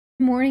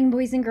Morning,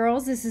 boys and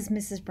girls. This is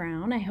Mrs.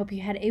 Brown. I hope you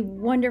had a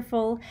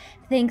wonderful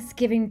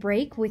Thanksgiving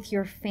break with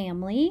your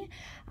family.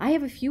 I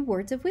have a few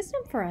words of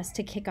wisdom for us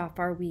to kick off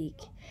our week.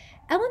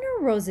 Eleanor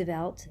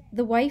Roosevelt,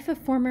 the wife of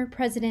former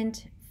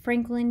President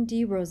Franklin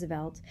D.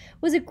 Roosevelt,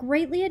 was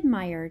greatly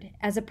admired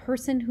as a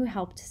person who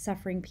helped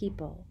suffering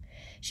people.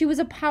 She was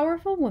a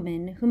powerful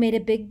woman who made a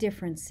big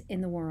difference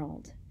in the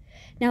world.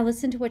 Now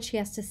listen to what she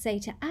has to say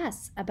to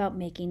us about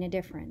making a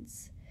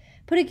difference.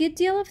 Put a good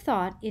deal of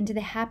thought into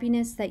the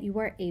happiness that you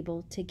are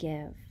able to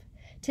give.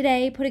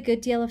 Today, put a good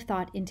deal of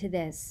thought into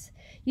this.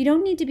 You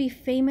don't need to be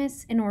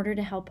famous in order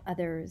to help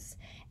others.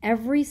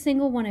 Every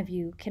single one of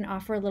you can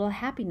offer a little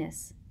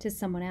happiness to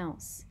someone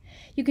else.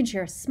 You can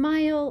share a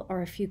smile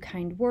or a few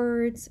kind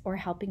words or a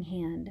helping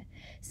hand.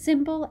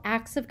 Simple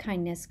acts of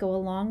kindness go a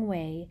long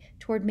way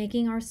toward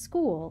making our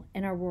school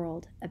and our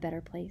world a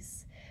better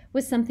place.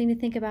 With something to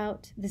think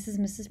about, this is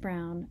Mrs.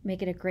 Brown.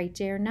 Make it a great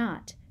day or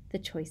not. The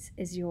choice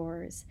is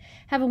yours.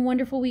 Have a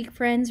wonderful week,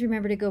 friends.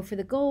 Remember to go for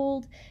the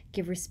gold,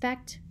 give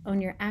respect,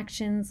 own your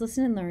actions,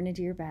 listen and learn, and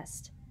do your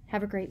best.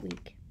 Have a great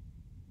week.